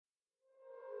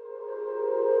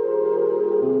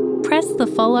the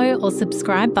follow or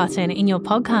subscribe button in your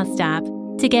podcast app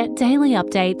to get daily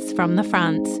updates from the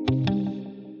front.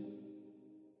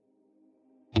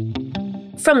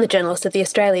 From the Journalist of The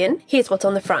Australian, here's what's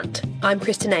on the front. I'm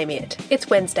Kristen Amiot.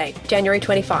 It's Wednesday, January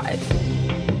 25.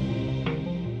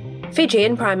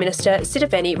 Fijian Prime Minister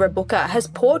Sitiveni Rabuka has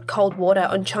poured cold water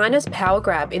on China's power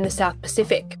grab in the South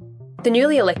Pacific. The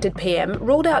newly elected PM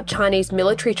ruled out Chinese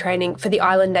military training for the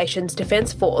island nation's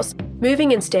defence force,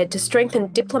 moving instead to strengthen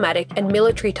diplomatic and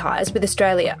military ties with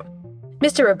Australia.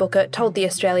 Mr Rabuka told The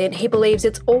Australian he believes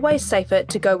it's always safer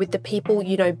to go with the people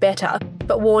you know better,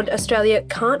 but warned Australia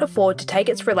can't afford to take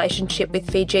its relationship with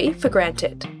Fiji for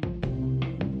granted.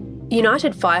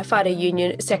 United Firefighter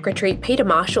Union Secretary Peter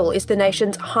Marshall is the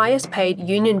nation's highest paid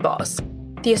union boss.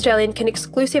 The Australian can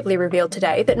exclusively reveal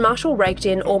today that Marshall raked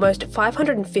in almost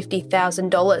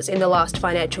 $550,000 in the last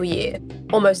financial year,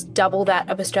 almost double that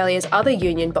of Australia's other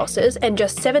union bosses and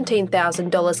just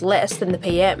 $17,000 less than the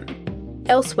PM.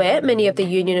 Elsewhere, many of the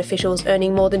union officials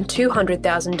earning more than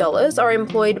 $200,000 are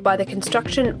employed by the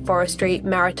Construction, Forestry,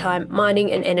 Maritime,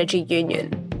 Mining and Energy Union.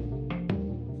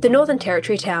 The Northern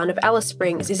Territory town of Alice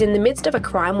Springs is in the midst of a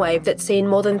crime wave that's seen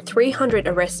more than 300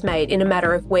 arrests made in a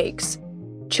matter of weeks.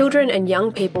 Children and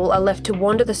young people are left to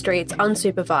wander the streets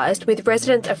unsupervised, with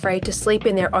residents afraid to sleep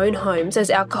in their own homes as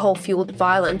alcohol-fuelled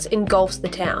violence engulfs the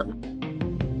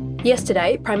town.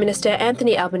 Yesterday, Prime Minister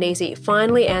Anthony Albanese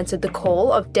finally answered the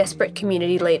call of desperate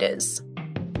community leaders.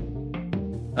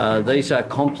 These are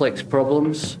complex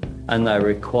problems and they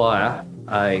require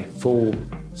a full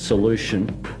solution,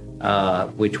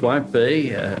 which won't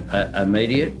be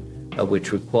immediate,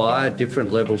 which require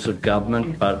different levels of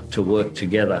government, but to work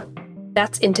together.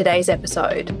 That's in today's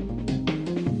episode.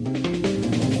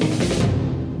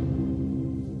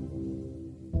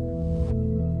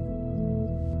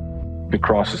 The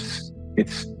crisis,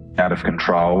 it's out of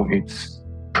control. It's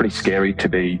pretty scary to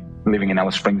be living in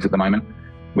Alice Springs at the moment.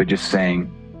 We're just seeing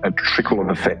a trickle of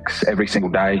effects every single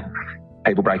day.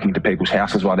 People breaking into people's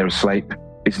houses while they're asleep.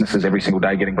 Businesses every single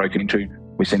day getting broken into.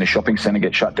 We've seen a shopping centre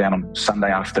get shut down on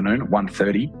Sunday afternoon at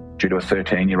 1:30 due to a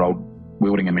 13-year-old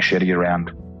wielding a machete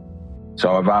around.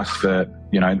 So I've asked for,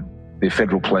 the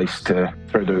federal police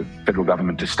through the federal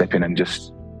government to step in and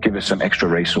just give us some extra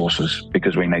resources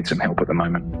because we need some help at the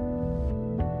moment.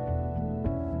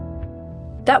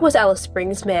 That was Alice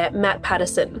Springs Mayor Matt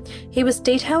Patterson. He was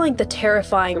detailing the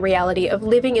terrifying reality of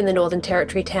living in the Northern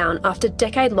Territory town after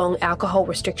decade-long alcohol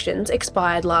restrictions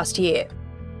expired last year.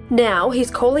 Now he's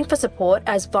calling for support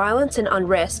as violence and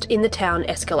unrest in the town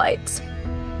escalates.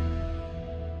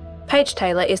 Paige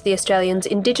Taylor is the Australian's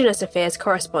Indigenous Affairs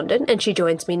correspondent and she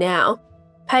joins me now.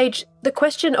 Paige, the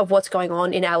question of what's going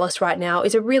on in Alice right now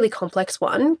is a really complex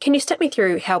one. Can you step me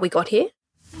through how we got here?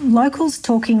 Locals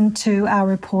talking to our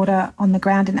reporter on the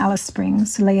ground in Alice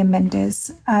Springs, Liam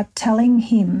Mendez, are telling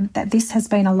him that this has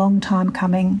been a long time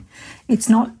coming. It's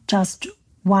not just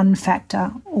one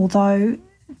factor, although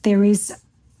there is,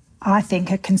 I think,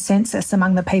 a consensus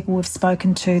among the people we've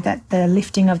spoken to that the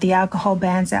lifting of the alcohol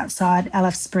bans outside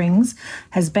Alice Springs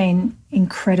has been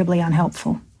incredibly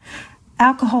unhelpful.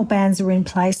 Alcohol bans were in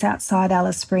place outside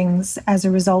Alice Springs as a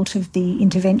result of the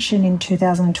intervention in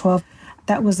 2012.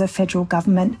 That was a federal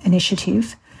government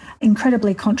initiative,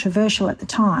 incredibly controversial at the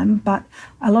time, but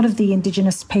a lot of the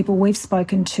Indigenous people we've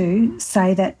spoken to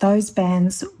say that those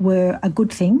bans were a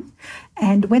good thing.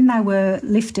 And when they were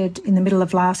lifted in the middle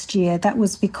of last year, that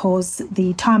was because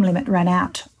the time limit ran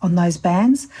out on those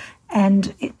bans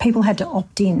and people had to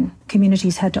opt in.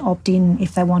 Communities had to opt in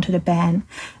if they wanted a ban.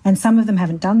 And some of them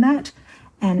haven't done that.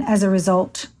 And as a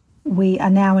result, we are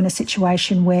now in a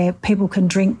situation where people can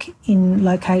drink in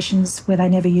locations where they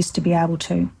never used to be able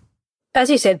to. As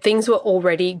you said, things were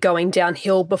already going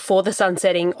downhill before the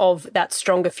sunsetting of that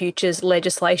Stronger Futures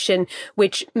legislation,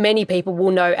 which many people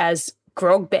will know as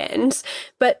grog bans.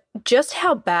 But just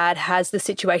how bad has the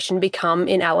situation become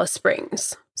in Alice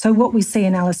Springs? So what we see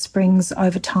in Alice Springs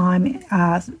over time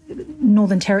are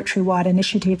Northern Territory-wide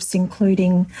initiatives,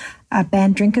 including a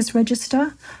banned drinkers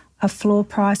register, a floor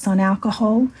price on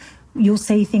alcohol. You'll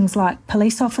see things like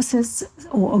police officers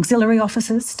or auxiliary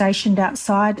officers stationed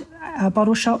outside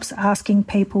bottle shops asking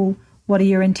people, what are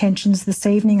your intentions this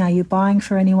evening? Are you buying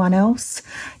for anyone else?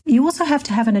 You also have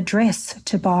to have an address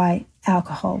to buy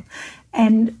alcohol.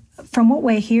 And from what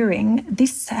we're hearing,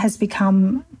 this has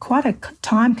become quite a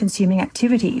time-consuming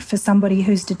activity for somebody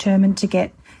who's determined to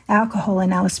get alcohol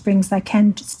in Alice Springs. They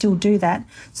can still do that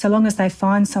so long as they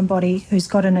find somebody who's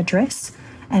got an address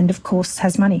and, of course,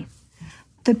 has money.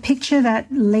 The picture that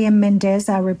Liam Mendez,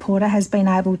 our reporter, has been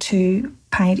able to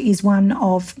paint is one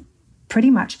of pretty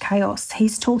much chaos.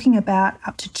 He's talking about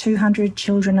up to 200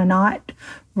 children a night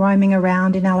roaming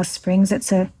around in Alice Springs.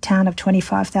 It's a town of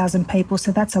 25,000 people,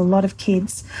 so that's a lot of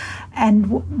kids.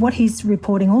 And what he's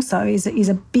reporting also is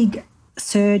a big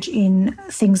surge in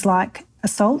things like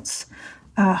assaults,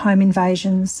 home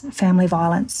invasions, family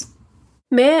violence.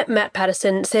 Mayor Matt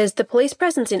Patterson says the police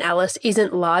presence in Alice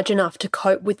isn't large enough to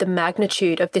cope with the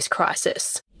magnitude of this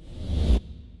crisis.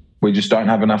 We just don't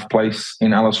have enough police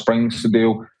in Alice Springs to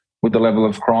deal with the level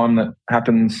of crime that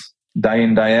happens day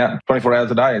in, day out, 24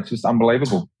 hours a day. It's just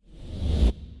unbelievable.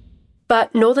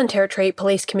 But Northern Territory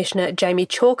Police Commissioner Jamie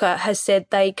Chalker has said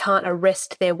they can't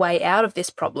arrest their way out of this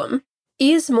problem.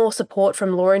 Is more support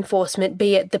from law enforcement,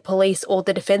 be it the police or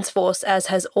the Defence Force, as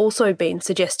has also been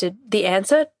suggested, the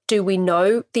answer? Do we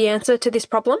know the answer to this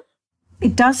problem?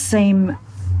 It does seem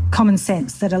common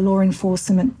sense that a law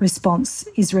enforcement response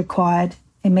is required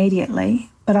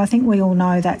immediately, but I think we all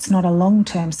know that's not a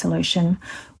long-term solution.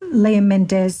 Liam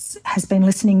Mendez has been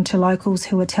listening to locals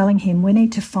who are telling him we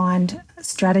need to find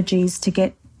strategies to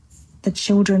get the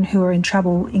children who are in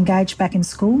trouble engaged back in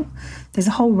school. There's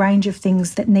a whole range of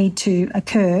things that need to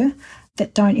occur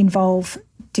that don't involve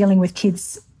dealing with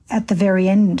kids at the very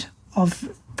end of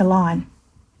the line.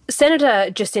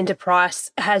 Senator Jacinta Price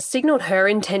has signalled her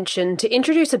intention to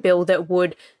introduce a bill that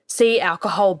would see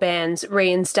alcohol bans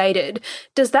reinstated.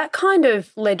 Does that kind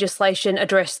of legislation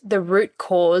address the root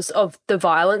cause of the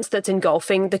violence that's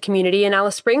engulfing the community in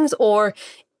Alice Springs, or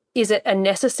is it a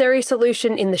necessary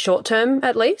solution in the short term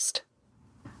at least?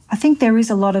 I think there is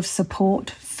a lot of support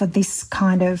for this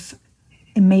kind of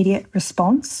immediate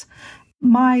response.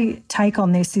 My take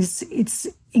on this is it's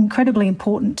incredibly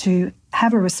important to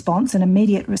have a response, an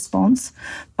immediate response,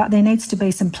 but there needs to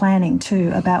be some planning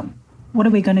too about what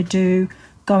are we going to do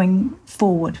going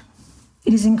forward.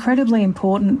 It is incredibly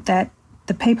important that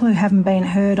the people who haven't been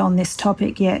heard on this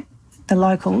topic yet, the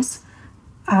locals,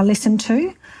 are listened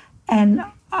to, and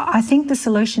I think the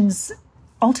solutions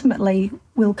ultimately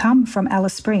will come from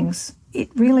Alice Springs. It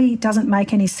really doesn't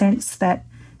make any sense that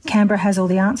Canberra has all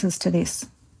the answers to this.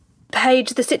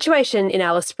 Paige, the situation in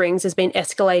Alice Springs has been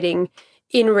escalating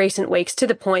in recent weeks to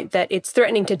the point that it's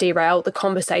threatening to derail the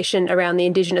conversation around the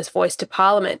Indigenous voice to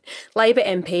Parliament. Labor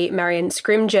MP Marion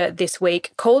Scrimgeour this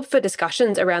week called for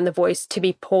discussions around the voice to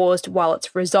be paused while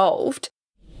it's resolved.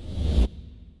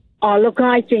 Oh, look,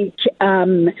 I think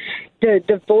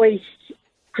the voice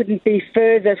couldn't be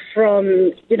further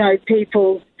from,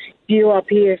 people's view up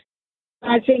here.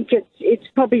 I think it's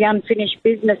probably unfinished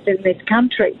business in this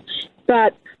country,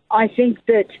 but I think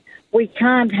that we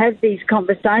can't have these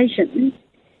conversations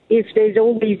if there's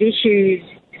all these issues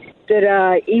that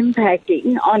are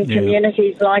impacting on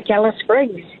communities like Alice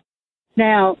Springs.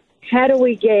 Now, how do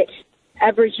we get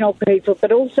Aboriginal people,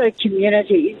 but also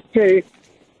communities to,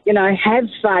 have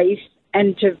faith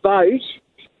and to vote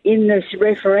in this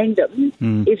referendum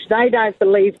if they don't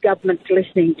believe government's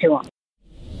listening to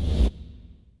them?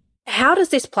 How does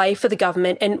this play for the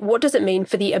government, and what does it mean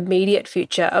for the immediate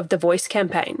future of the Voice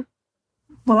campaign?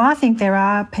 Well, I think there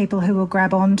are people who will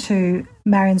grab on to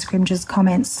Marion Scrimgeour's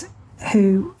comments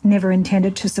who never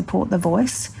intended to support the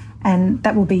Voice, and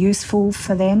that will be useful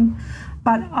for them.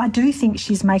 But I do think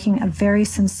she's making a very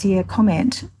sincere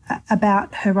comment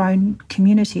about her own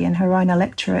community and her own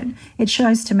electorate. It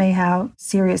shows to me how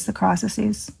serious the crisis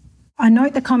is. I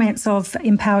note the comments of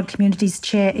Empowered Communities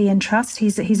Chair Ian Trust.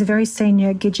 He's a very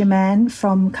senior Gidja man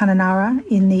from Kununurra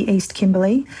in the East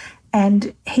Kimberley,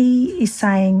 and he is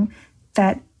saying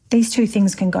that these two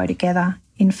things can go together.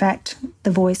 In fact,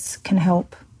 the Voice can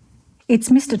help. It's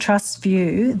Mr Trust's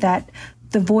view that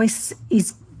the Voice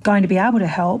is going to be able to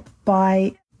help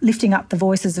by lifting up the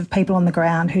voices of people on the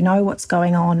ground who know what's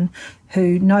going on,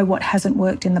 who know what hasn't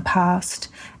worked in the past,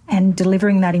 and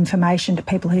delivering that information to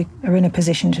people who are in a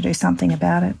position to do something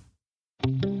about it.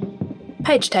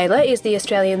 Paige Taylor is the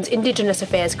Australian's Indigenous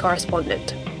Affairs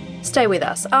correspondent. Stay with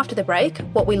us after the break,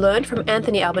 what we learned from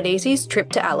Anthony Albanese's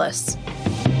trip to Alice.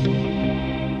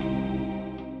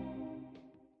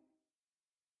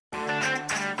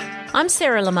 I'm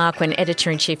Sarah Lamarquin,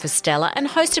 Editor-in-Chief of Stella and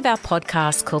host of our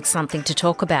podcast called Something to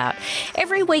Talk About.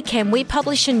 Every weekend we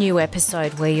publish a new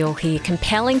episode where you'll hear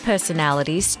compelling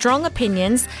personalities, strong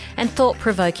opinions and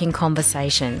thought-provoking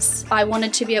conversations. I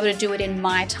wanted to be able to do it in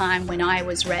my time when I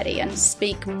was ready and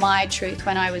speak my truth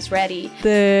when I was ready.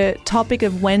 The topic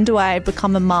of when do I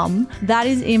become a mum, that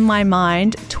is in my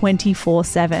mind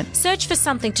 24/7. Search for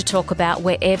Something to Talk About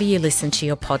wherever you listen to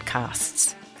your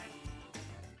podcasts.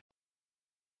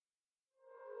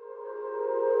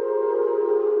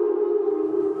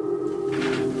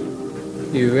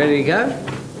 You ready to go?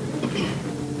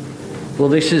 Well,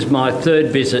 this is my third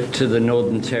visit to the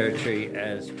Northern Territory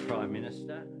as Prime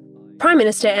Minister. Prime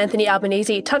Minister Anthony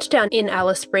Albanese touched down in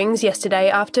Alice Springs yesterday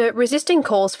after resisting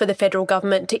calls for the federal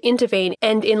government to intervene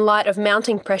and in light of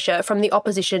mounting pressure from the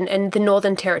opposition and the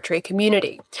Northern Territory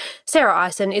community. Sarah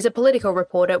Eisen is a political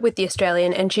reporter with The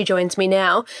Australian and she joins me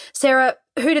now. Sarah,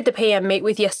 who did the PM meet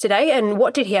with yesterday and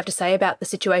what did he have to say about the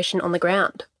situation on the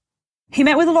ground? He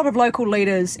met with a lot of local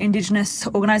leaders, Indigenous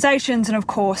organisations and, of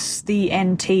course, the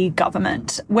NT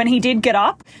government. When he did get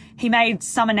up, he made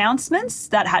some announcements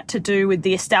that had to do with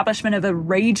the establishment of a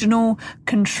regional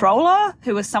controller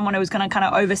who was someone who was going to kind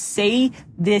of oversee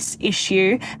this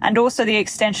issue, and also the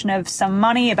extension of some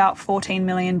money, about $14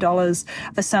 million,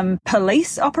 for some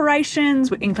police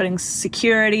operations, including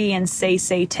security and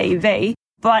CCTV.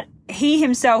 But he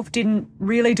himself didn't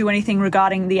really do anything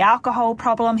regarding the alcohol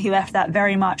problem. He left that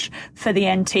very much for the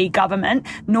NT government,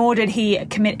 nor did he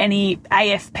commit any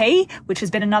AFP, which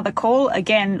has been another call,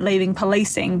 again, leaving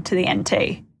policing to the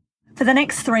NT. For the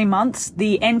next 3 months,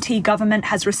 the NT government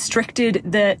has restricted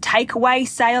the takeaway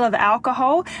sale of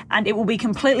alcohol, and it will be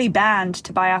completely banned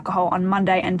to buy alcohol on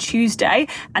Monday and Tuesday.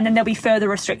 And then there'll be further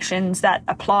restrictions that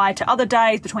apply to other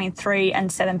days between 3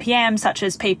 and 7 p.m, such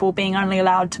as people being only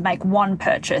allowed to make one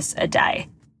purchase a day.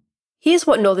 Here's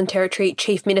what Northern Territory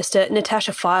Chief Minister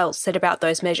Natasha Fyles said about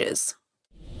those measures.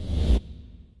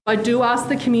 I do ask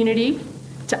the community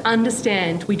to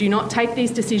understand we do not take these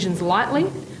decisions lightly,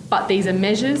 but these are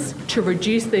measures to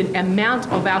reduce the amount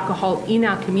of alcohol in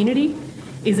our community.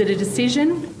 Is it a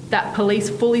decision that police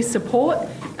fully support?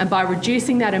 And by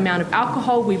reducing that amount of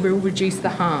alcohol, we will reduce the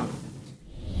harm.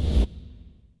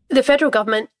 The federal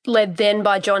government, led then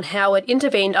by John Howard,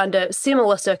 intervened under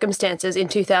similar circumstances in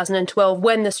 2012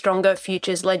 when the Stronger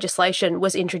Futures legislation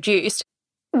was introduced.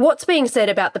 What's being said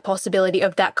about the possibility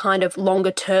of that kind of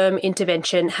longer-term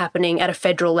intervention happening at a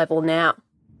federal level now?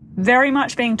 Very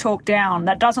much being talked down.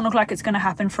 That doesn't look like it's going to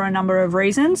happen for a number of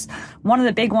reasons. One of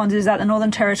the big ones is that the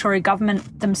Northern Territory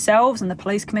government themselves and the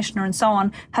police commissioner and so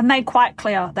on have made quite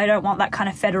clear they don't want that kind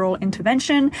of federal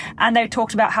intervention, and they've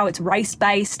talked about how it's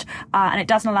race-based and it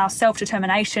doesn't allow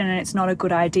self-determination and it's not a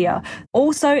good idea.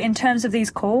 Also, in terms of these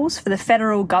calls for the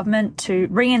federal government to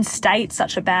reinstate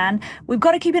such a ban, we've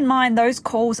got to keep in mind those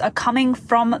calls are coming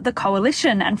from the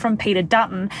coalition and from Peter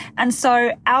Dutton, and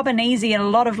so Albanese and a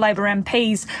lot of Labor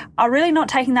MPs are really not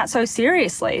taking that so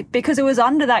seriously, because it was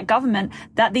under that government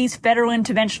that these federal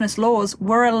interventionist laws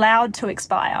were allowed to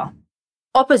expire.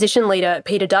 Opposition leader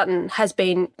Peter Dutton has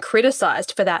been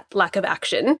criticised for that lack of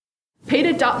action.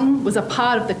 Peter Dutton was a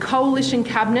part of the coalition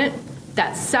cabinet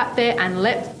that sat there and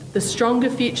let the Stronger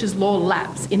Futures law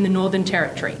lapse in the Northern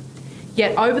Territory.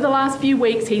 Yet over the last few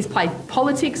weeks, he's played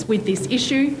politics with this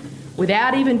issue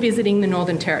without even visiting the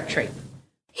Northern Territory.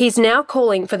 He's now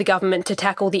calling for the government to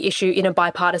tackle the issue in a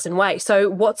bipartisan way. So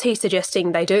what's he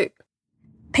suggesting they do?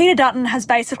 Peter Dutton has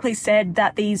basically said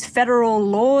that these federal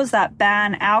laws that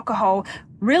ban alcohol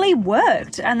really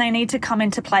worked and they need to come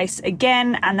into place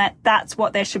again, and that's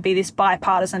what there should be this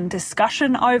bipartisan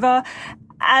discussion over.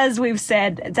 As we've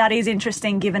said, that is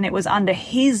interesting given it was under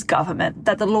his government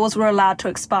that the laws were allowed to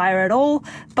expire at all.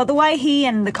 But the way he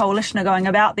and the coalition are going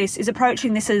about this is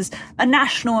approaching this as a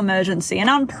national emergency, an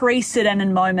unprecedented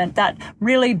moment that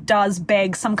really does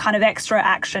beg some kind of extra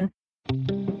action.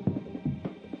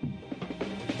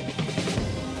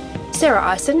 Sarah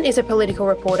Eisen is a political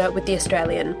reporter with The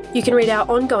Australian. You can read our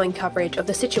ongoing coverage of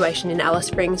the situation in Alice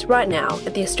Springs right now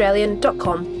at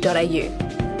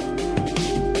theaustralian.com.au.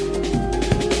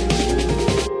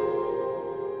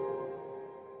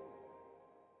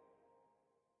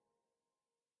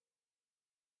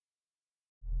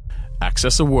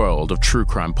 Access a world of true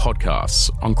crime podcasts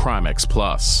on Crimex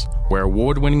Plus, where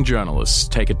award-winning journalists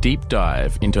take a deep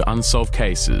dive into unsolved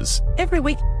cases. Every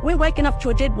week, we're waking up to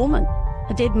a dead woman,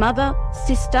 a dead mother,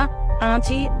 sister,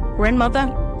 auntie,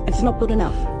 grandmother. It's not good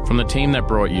enough. From the team that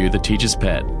brought you The Teacher's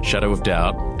Pet, Shadow of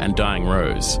Doubt, and Dying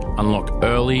Rose, unlock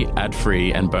early,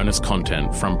 ad-free and bonus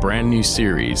content from brand new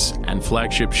series and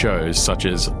flagship shows such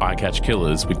as I Catch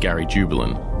Killers with Gary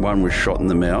Jubelin. One was shot in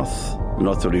the mouth and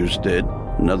I thought he was dead.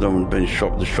 Another one had been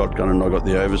shot with a shotgun and I got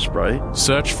the overspray.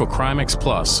 Search for Crimex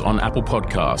Plus on Apple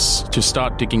Podcasts to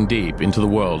start digging deep into the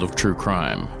world of true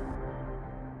crime.